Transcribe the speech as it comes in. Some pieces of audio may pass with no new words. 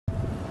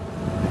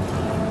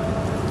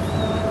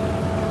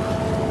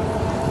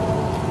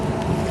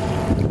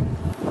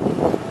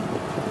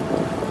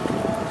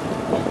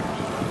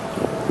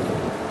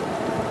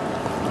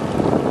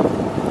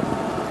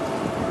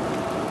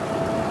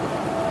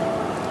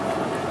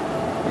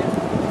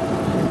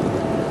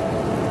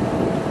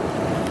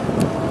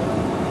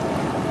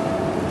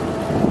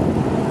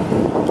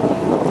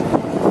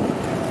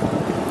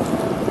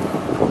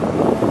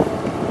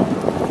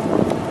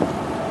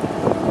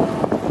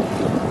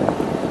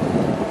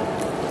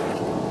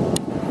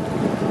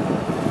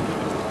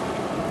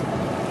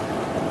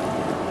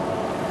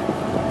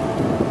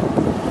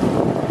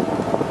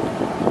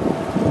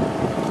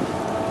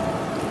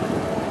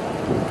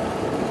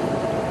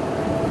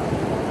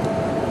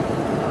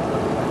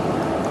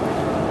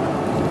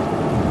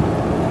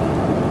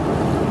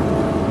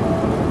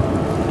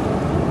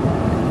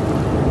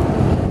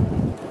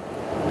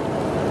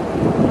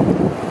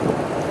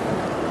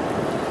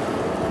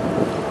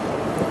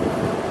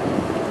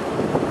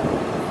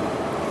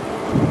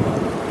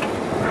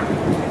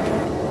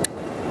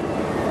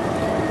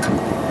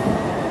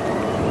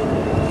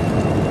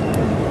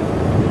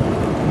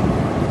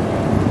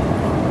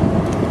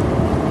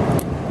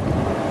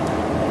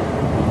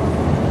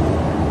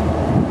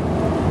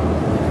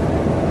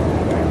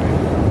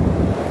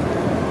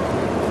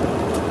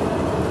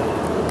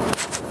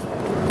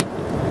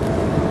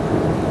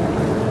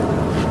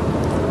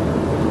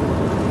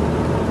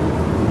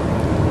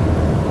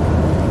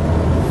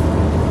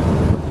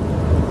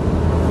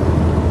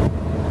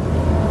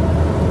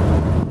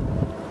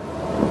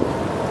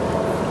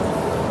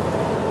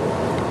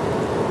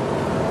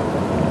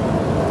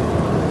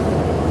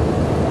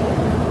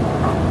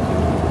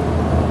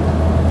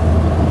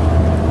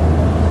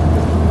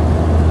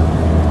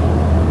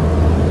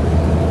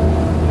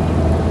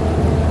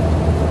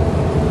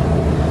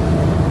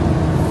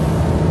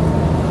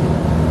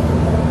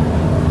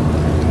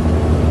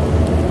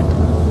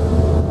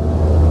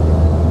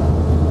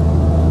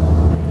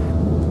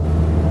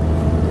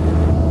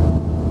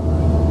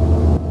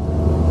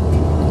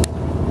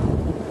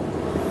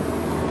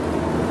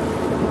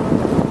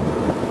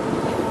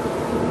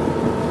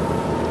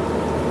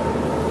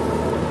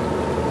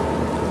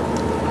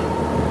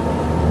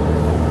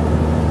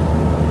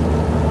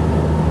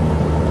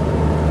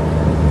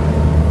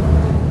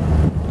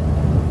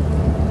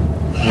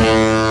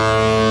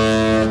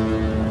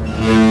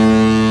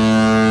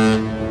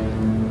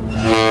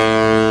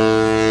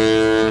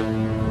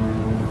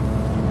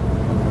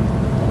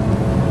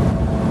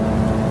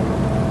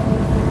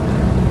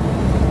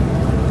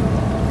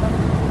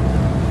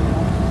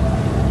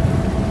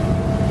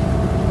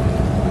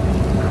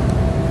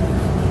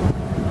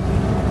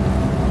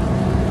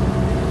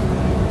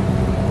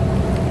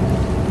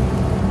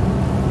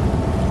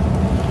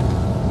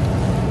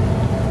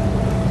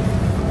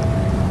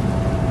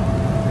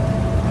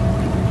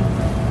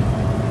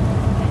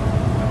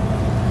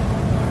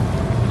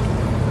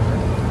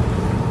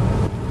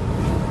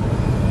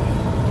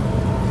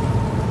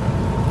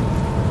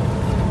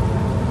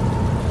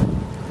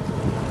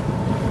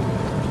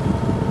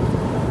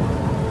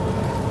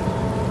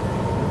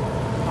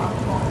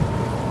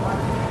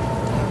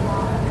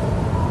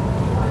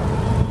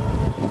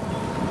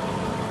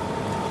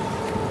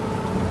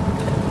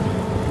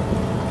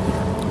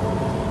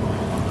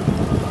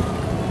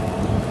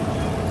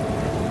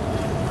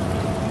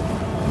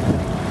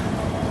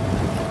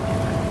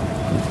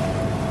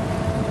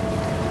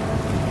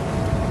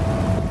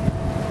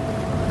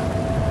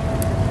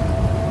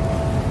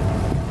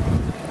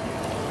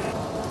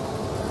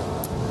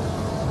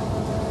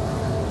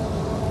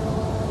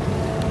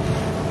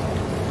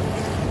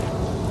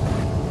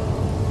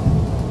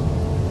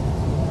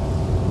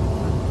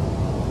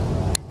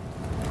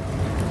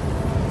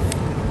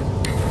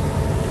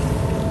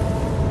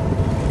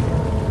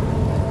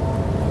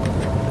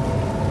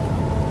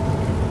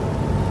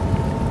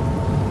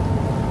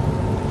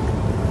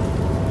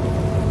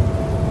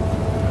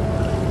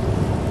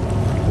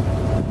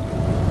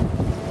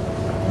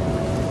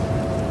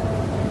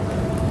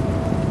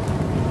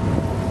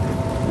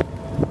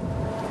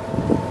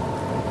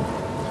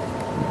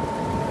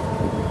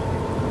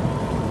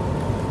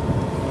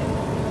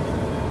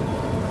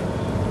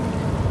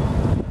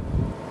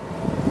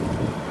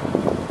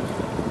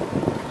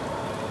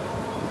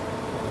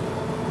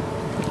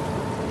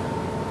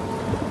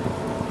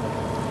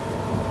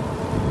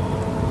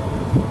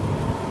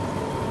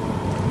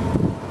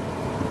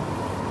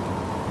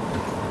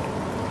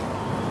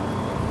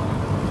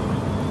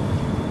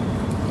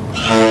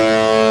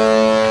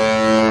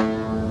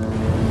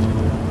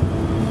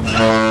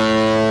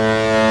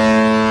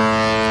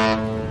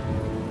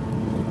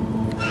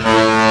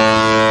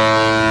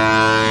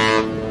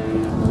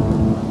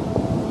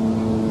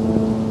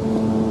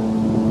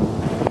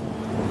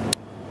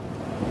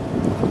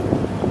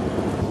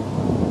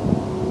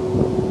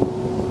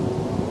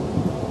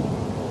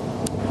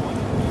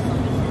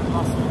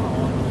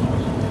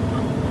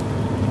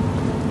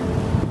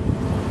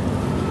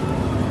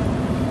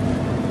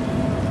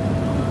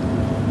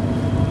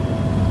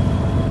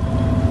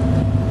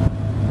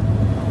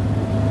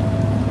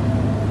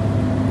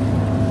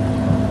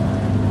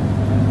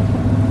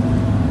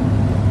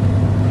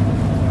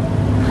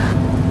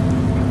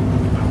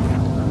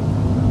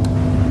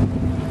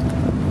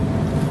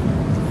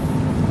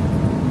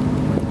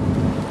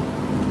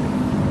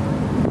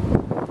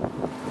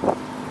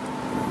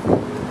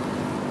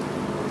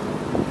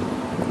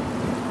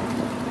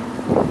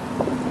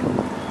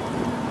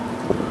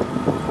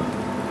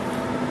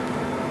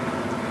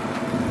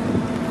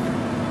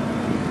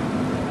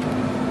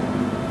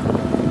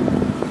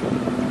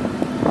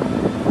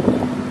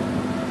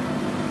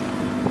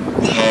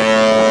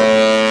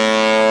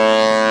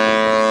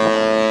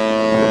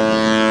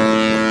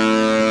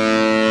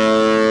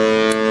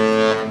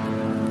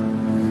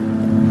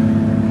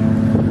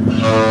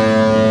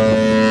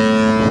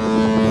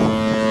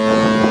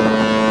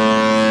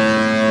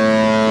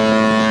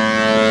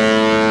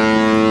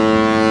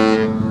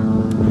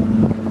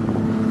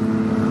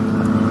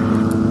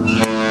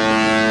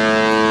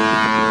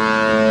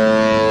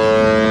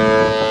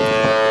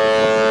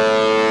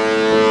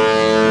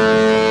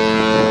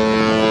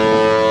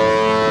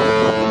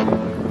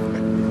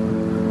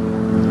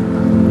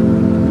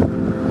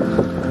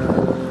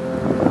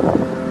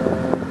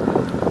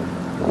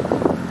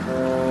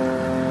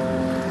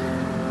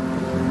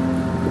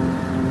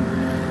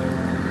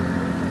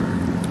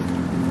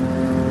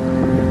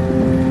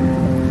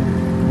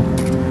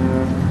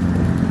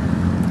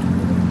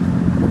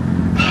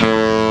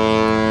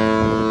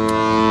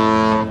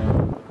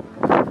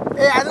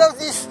Hey, I love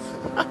this!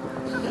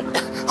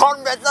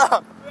 Horn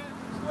better!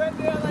 When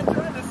they are like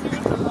trying to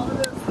sing the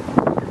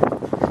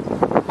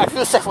loudest. I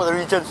feel sad for the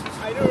region.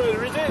 I know, the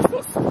region is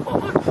so small.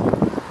 The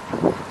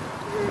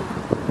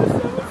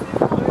Seven Seas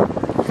Voyager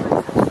is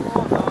so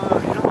small.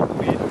 You know how to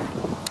win?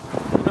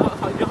 You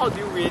know how do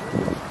you win?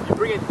 You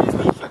bring a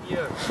Disney ship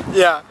here.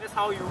 Yeah. That's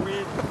how you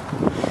win.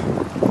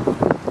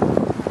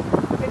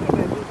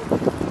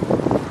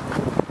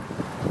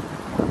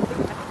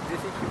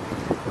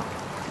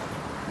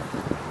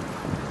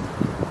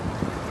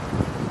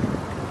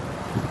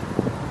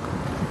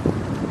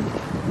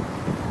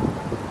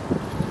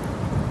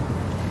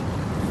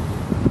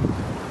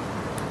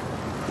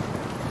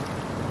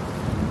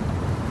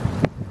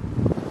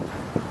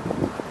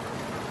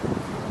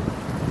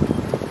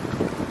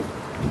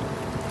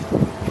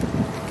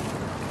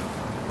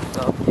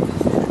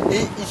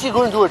 Is he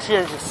going to do a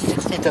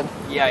 360 turn?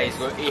 Yeah, it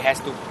has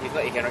to. If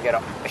not, it cannot get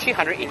up. Actually,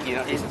 180,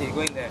 no? It's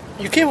going there.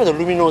 You came with the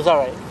Luminosa,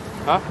 right?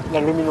 Huh? The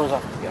Luminosa.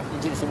 Yeah.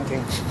 You did the same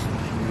thing.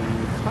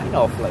 Kind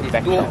of like it's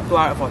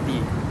 240.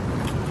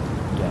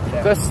 Yeah.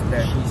 Because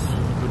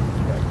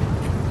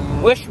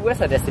where's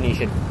her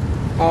destination?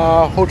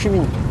 Ho Chi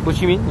Minh. Ho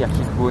Chi Minh? Yeah,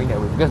 she's going that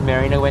way. Because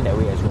Marina went that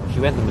way as well. She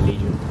went to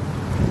Malaysia.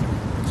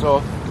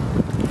 So,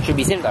 should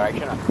be same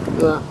direction.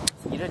 Yeah.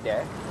 Either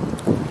there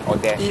or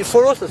there. It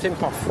follows the same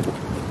path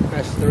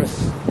as the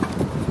rest.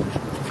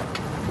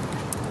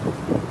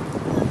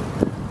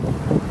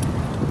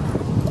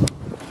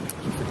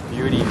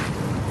 Beauty.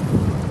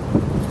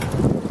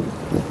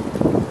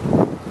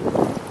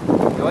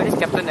 Why this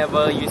captain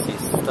never use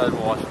his stern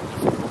wash?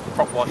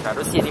 Prop wash. I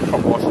don't see any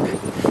prop wash. I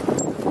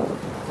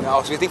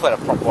was waiting for the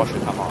prop wash to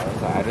come out.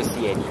 So I don't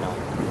see any now.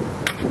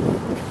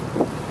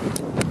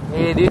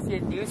 Hey, do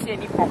you see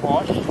any prop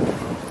wash?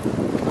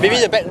 Maybe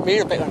the back one.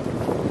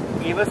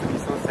 Gamers will be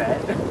so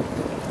sad.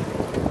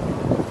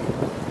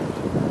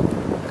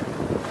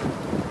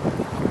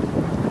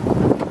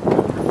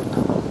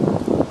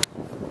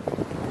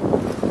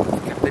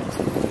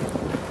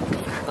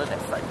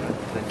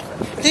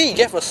 I think he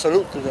gave a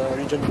salute to the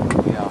region.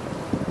 Yeah.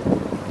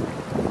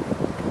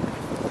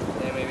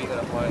 Then maybe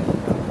gonna point.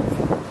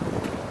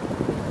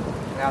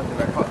 Now to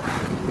record.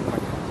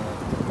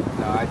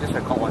 No, I just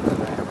record one time.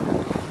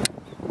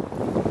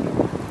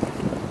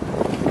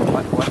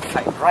 One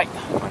side right,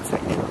 one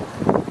side left.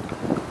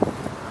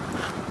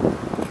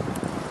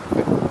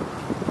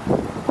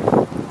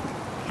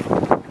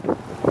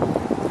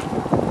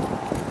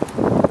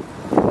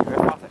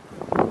 Very fast.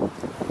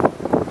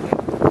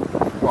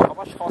 Wow, how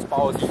much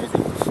horsepower is he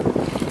using?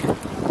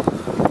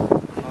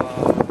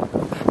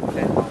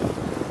 10 pounds.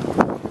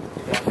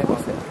 Yeah, 10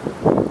 pounds.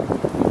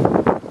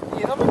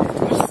 You're not going too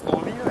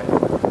slowly, right?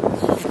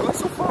 He's going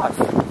so fast.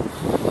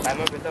 I'm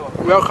a better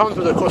one. Welcome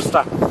to the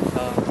Costa.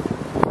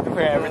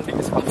 Where everything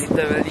is fast.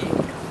 Literally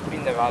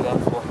spin the rudder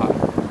so hard.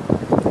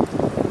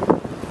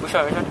 Which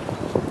one?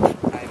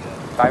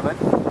 Diamond?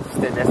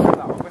 That's not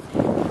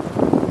obviously.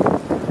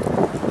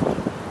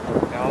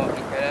 Now,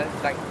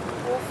 Italians like to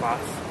go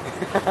fast.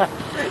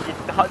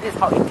 This is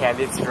how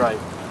Italians drive.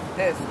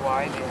 That's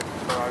why they have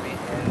Ferrari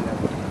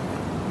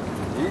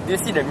and do you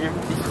see the meme?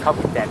 This is how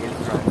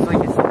Italians drive. So you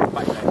can see the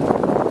bike like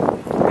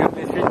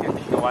literally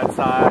tilting to one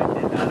side,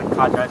 then the other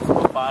car drives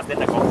super fast, then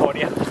the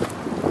Concordia.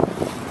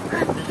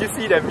 Did you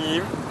see the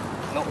meme?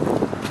 No.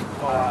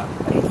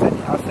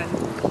 I'll send you.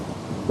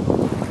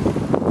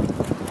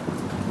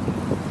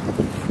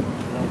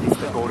 No, this is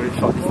the golden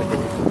shot. This is the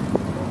golden shot.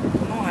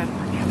 No, I'm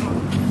not.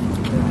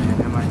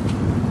 Never mind.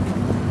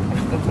 I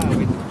still find a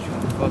way to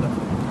shoot further.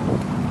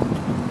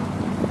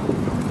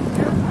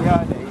 Yeah,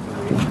 there is a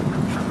way.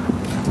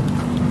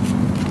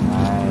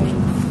 Nice.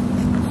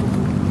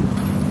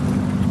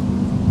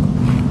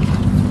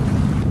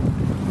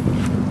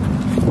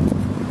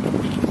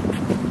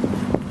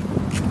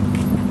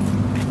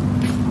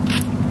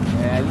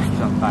 At least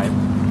sometime.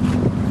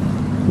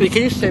 Wait,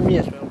 can you send me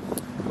as well?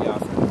 Yeah.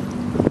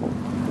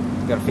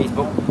 You got a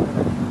Facebook?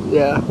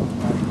 Yeah.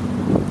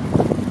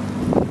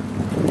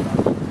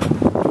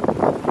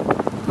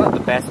 Not the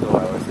best though,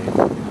 I would say.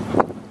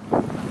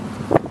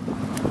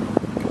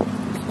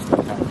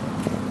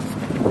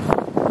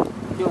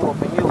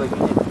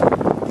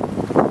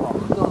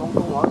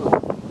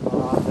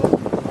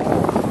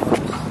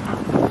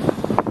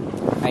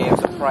 I am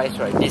surprised,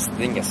 right? This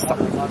thing gets stuck.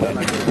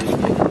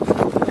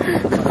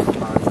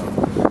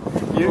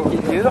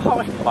 You know how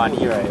much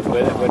money, right?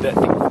 Will that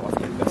thing cost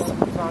you?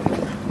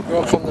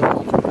 Welcome to the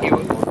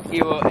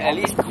It will at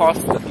least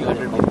cost a few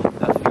hundred million.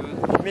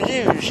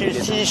 Imagine if she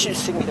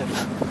sing here.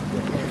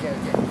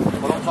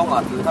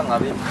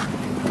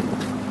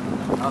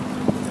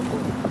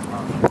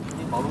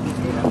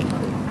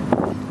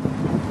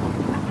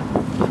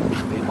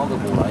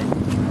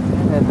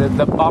 And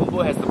the bamboo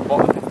has the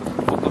bomb,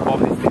 photo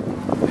bomb instead.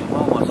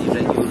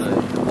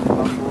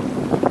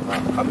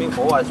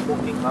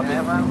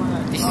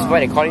 This is why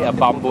they call it a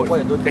bamboo,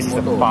 because it's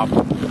a bomb.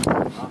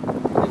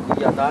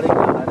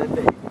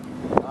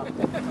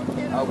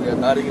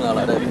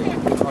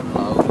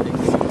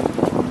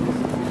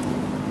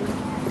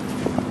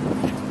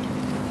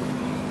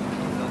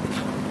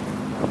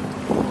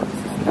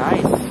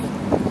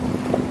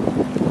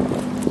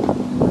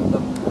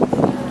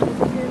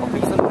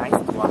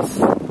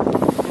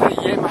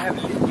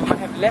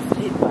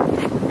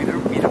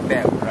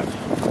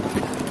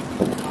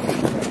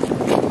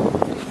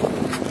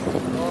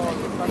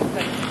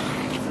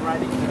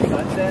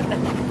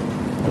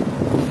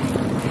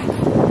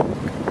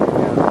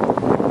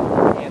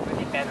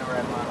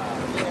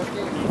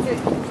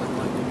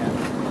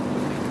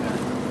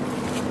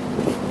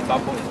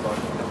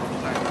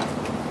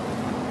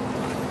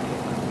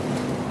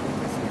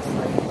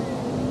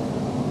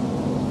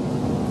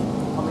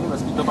 How many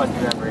mosquito bites do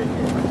you have right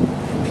here?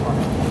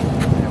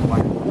 I have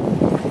one.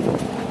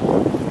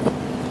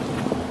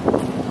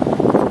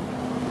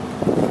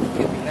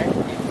 It would be nice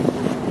if you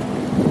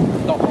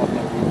top of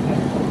the roof.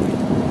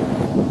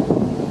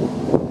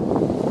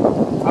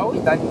 How are we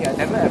done here? I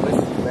never ever see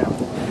you went up.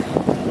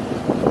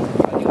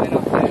 I only went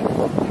up there.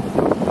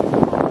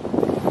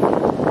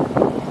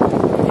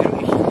 You know,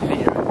 it's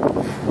late, right?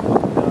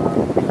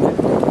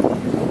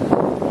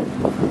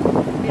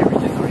 Yeah,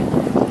 Regis already.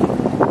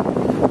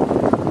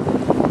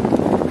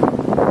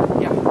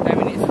 Yeah, 10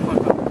 minutes.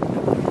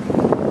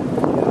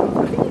 Yeah,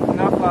 I think it's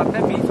enough.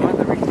 10 minutes once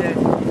I reach there,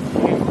 it's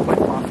quite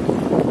fast.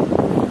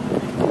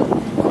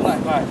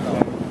 Right.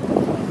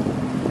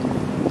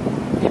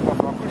 Yeah, but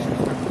for push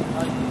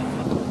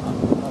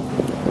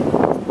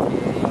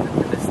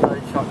the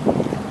start shot.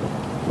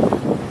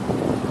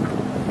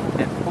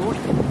 And push.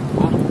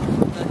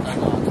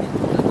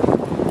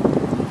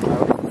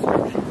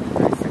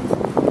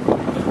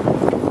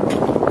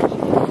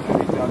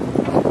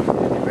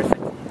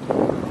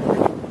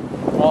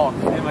 Oh,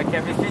 and my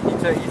chemistry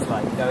teacher is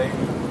like telling me,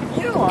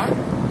 you know what?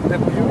 The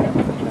view is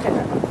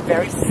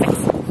very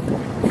sexy.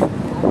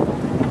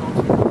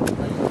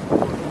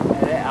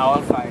 And then I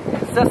was like,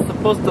 is that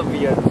supposed to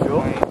be a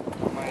joke?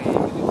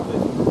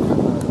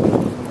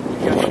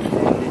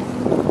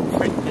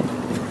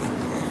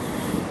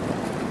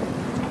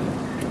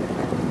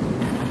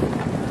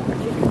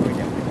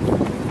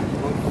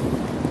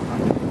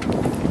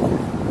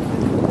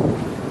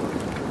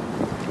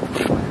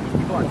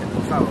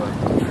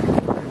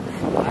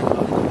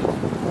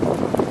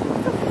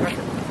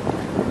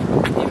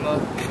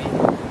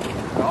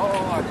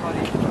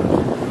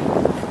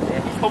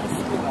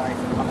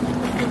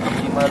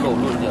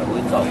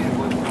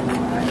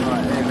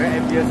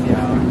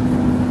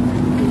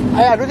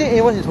 I don't think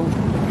anyone is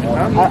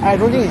homeschooled. I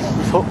don't think he's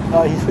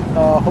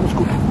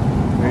homeschooled.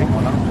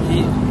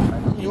 Really?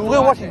 You go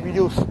and watch his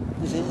videos.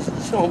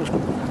 He's not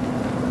homeschooled.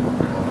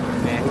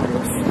 Man,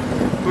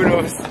 who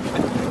knows?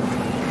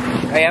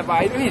 Yeah, but I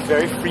know he's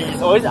very free.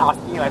 He's always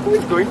asking like, who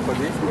is going for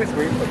this? Who is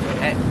going for this?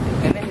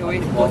 And then he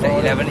always posts at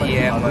 11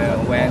 AM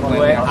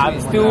where I'm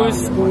still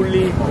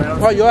schooling.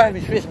 Oh, you all have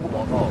his Facebook?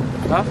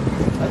 Huh?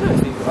 I don't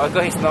think so. I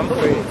got his number.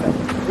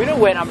 You know,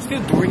 when I'm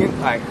still doing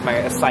like my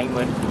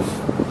assignment,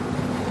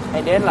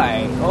 and then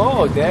like,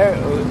 oh, there,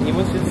 he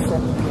was just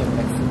sending me a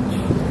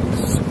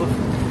message. Super.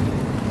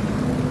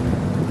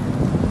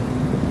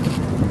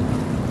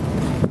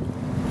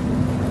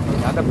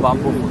 Another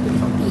bubble for the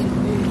function.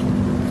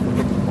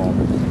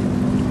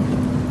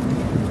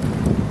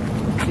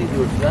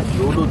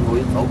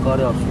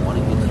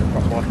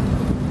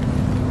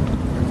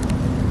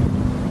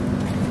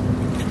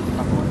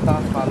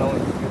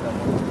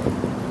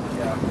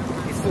 Yeah,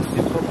 it's so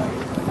simple.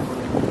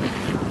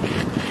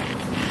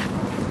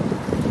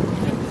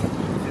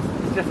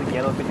 It's just a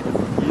yellow thing.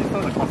 You saw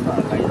the Costa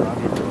like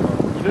around it.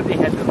 You know they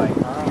had to like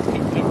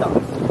hit up.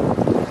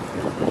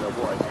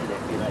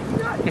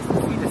 Yeah, it's to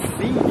see the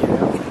sea, you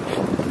know.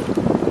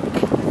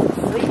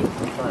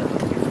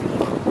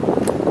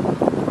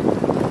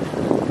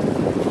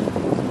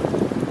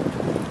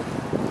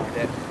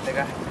 The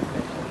guy.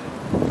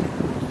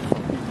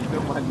 You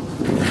don't want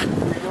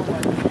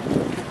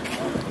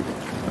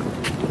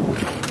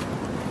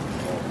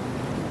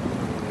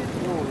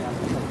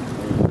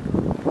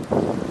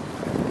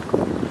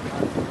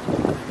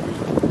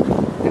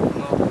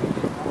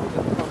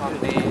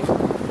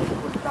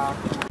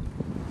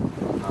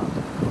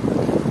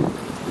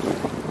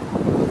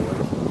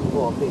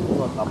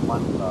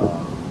taman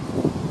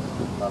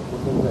là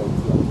cũng như vậy.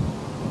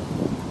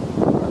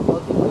 Có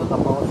thì có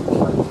taman